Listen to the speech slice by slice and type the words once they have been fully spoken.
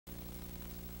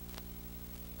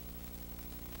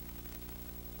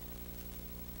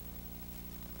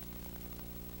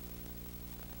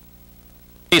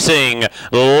Racing,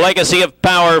 Legacy of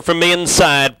Power from the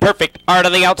inside, Perfect Art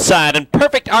on the outside, and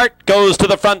Perfect Art goes to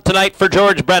the front tonight for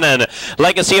George Brennan.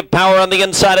 Legacy of Power on the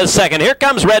inside is second. Here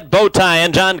comes Red Bowtie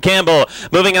and John Campbell.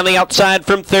 Moving on the outside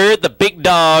from third, the Big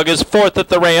Dog is fourth at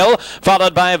the rail,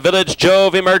 followed by Village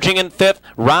Jove emerging in fifth,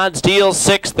 Rod's Deal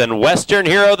sixth, and Western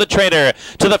Hero the Trader.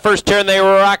 To the first turn they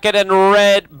rocket, and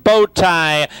Red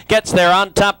Bowtie gets there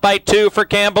on top by 2 for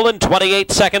Campbell in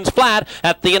 28 seconds flat.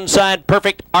 At the inside,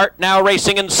 Perfect Art now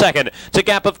racing in second. It's a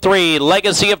gap of 3.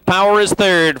 Legacy of Power is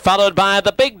third, followed by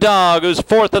the Big Dog, who's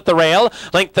fourth at the rail.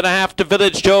 Length and a half to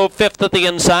Village Jove, fifth at the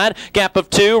inside. Gap of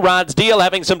 2. Rod's Deal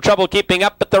having some trouble keeping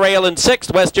up at the rail in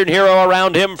sixth. Western Hero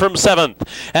around him from seventh.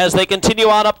 As they continue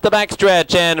on up the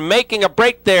backstretch and making a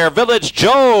break there, Village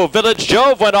Jove. Village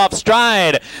Jove went off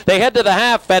stride. They head to the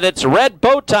half, and it's Red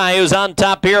Bowtie who's on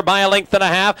top here by a length and a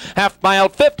half. Half mile,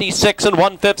 56 and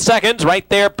 1/5 seconds. Right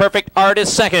there, Perfect Art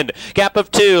is second. Gap of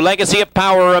 2. Legacy of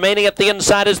Power remaining at the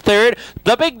inside is third.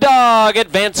 The Big Dog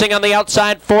advancing on the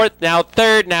outside fourth, now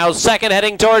third, now second,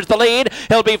 heading towards the lead.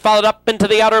 He'll be followed up into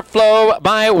the outer flow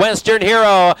by Western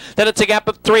Hero. Then it's a gap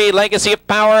of 3. Legacy of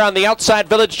Power on the outside,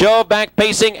 Village Joe back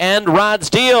pacing, and Rod's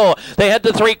Deal. They head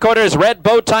to 3/4. Red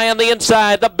Bowtie on the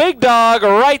inside. The Big Dog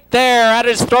right there at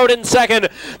his throat in second.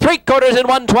 3/4 in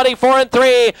 1:24 and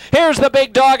 3. Here's the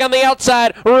Big Dog on the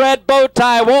outside. Red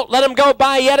Bowtie won't let him go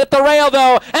by yet at the rail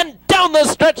though, and down the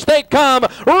stretch they come.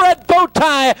 Red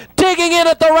Bowtie digging in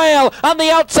at the rail. On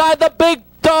the outside, the Big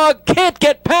Dog can't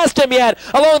get past him yet.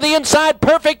 Along the inside,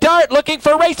 Perfect Art looking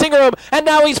for racing room, and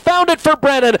now he's found it for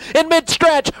Brennan. In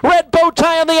mid-stretch, Red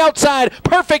Bowtie on the outside,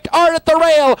 Perfect Art at the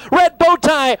rail. Red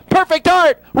Bowtie, Perfect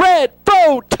Art, Red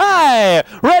Bowtie.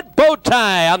 Red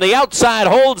Bowtie on the outside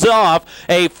holds off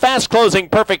a fast-closing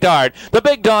Perfect Art. The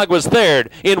Big Dog was third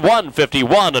in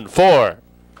 1:51 and 4.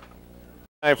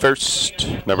 First,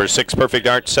 number 6, Perfect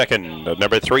Art second,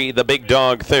 number 3, the Big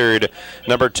Dog third,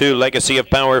 number 2, Legacy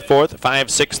of Power fourth, 5,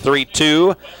 6, 3,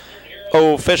 2,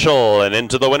 official, and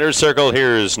into the winner's circle,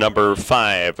 here's number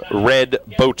 5, Red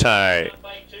Bowtie.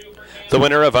 The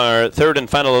winner of our third and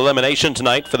final elimination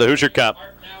tonight for the Hoosier Cup.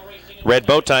 Red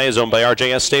Bowtie is owned by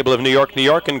RJS Stable of New York, New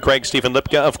York, and Craig Stephen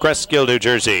Lipka of Cresskill, New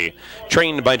Jersey.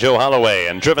 Trained by Joe Holloway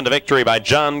and driven to victory by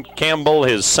John Campbell,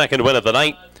 his second win of the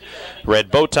night.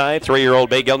 Red Bowtie, 3-year-old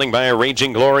bay gelding by a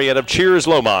Raging Glory out of Cheers,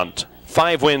 Lomont.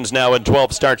 5 wins now in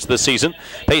 12 starts this season,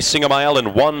 pacing a mile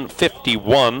in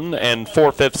 1:51 and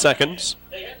 4/5 seconds.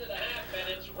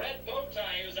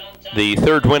 The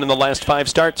third win in the last 5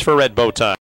 starts for Red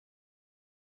Bowtie.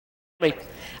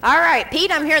 All right,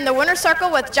 Pete, I'm here in the winner's circle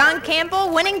with John Campbell,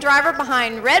 winning driver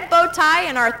behind Red Bowtie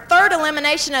in our third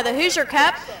elimination of the Hoosier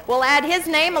Cup. We'll add his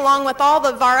name along with all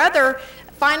of our other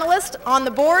finalists on the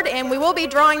board, and we will be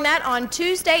drawing that on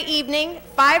Tuesday evening,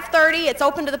 5:30. It's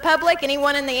open to the public.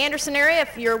 Anyone in the Anderson area,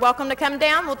 if you're welcome to come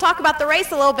down. We'll talk about the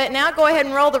race a little bit now. Go ahead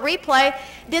and roll the replay.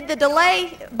 Did the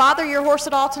delay bother your horse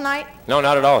at all tonight? No,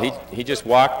 not at all. He just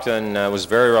walked and was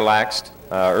very relaxed.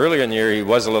 Earlier in the year, he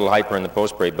was a little hyper in the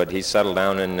post break, but he settled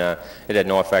down, and it had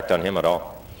no effect on him at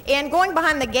all. And going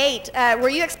behind the gate, were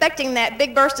you expecting that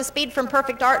big burst of speed from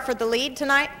Perfect Art for the lead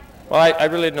tonight? Well, I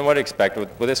really didn't know what to expect.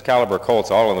 With this caliber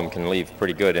colts, all of them can leave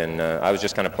pretty good, and I was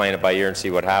just kind of playing it by ear and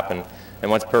see what happened.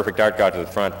 And once Perfect Art got to the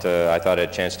front, I thought I had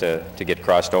a chance to get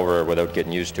crossed over without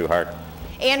getting used too hard.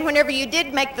 And whenever you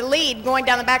did make the lead going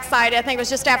down the backside, I think it was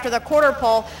just after the quarter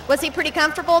pole, was he pretty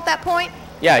comfortable at that point?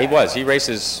 Yeah, he was. He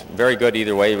races very good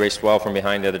either way. He raced well from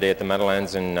behind the other day at the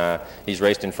Meadowlands, and he's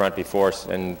raced in front before.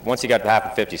 And once he got to half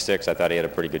of 56, I thought he had a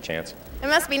pretty good chance. It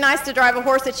must be nice to drive a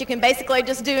horse that you can basically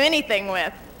just do anything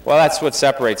with. Well, that's what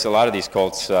separates a lot of these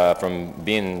colts from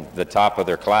being the top of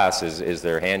their class is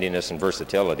their handiness and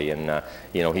versatility, and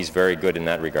you know, he's very good in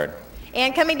that regard.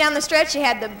 And coming down the stretch, you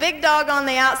had the Big Dog on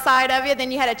the outside of you,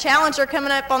 then you had a Challenger coming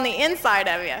up on the inside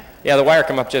of you. Yeah, the wire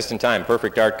came up just in time.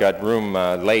 Perfect Art got room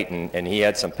late, and he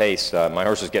had some pace. My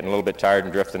horse was getting a little bit tired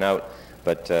and drifting out,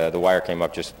 but the wire came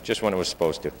up just when it was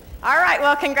supposed to. All right,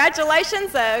 well,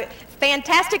 congratulations. A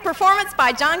fantastic performance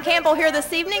by John Campbell here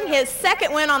this evening. His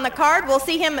second win on the card. We'll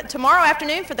see him tomorrow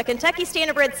afternoon for the Kentucky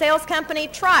Standardbred Sales Company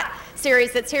Trot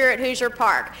Series that's here at Hoosier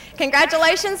Park.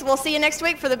 Congratulations. We'll see you next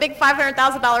week for the big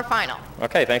 $500,000 final.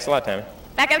 Okay, thanks a lot, Tammy.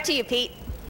 Back up to you, Pete.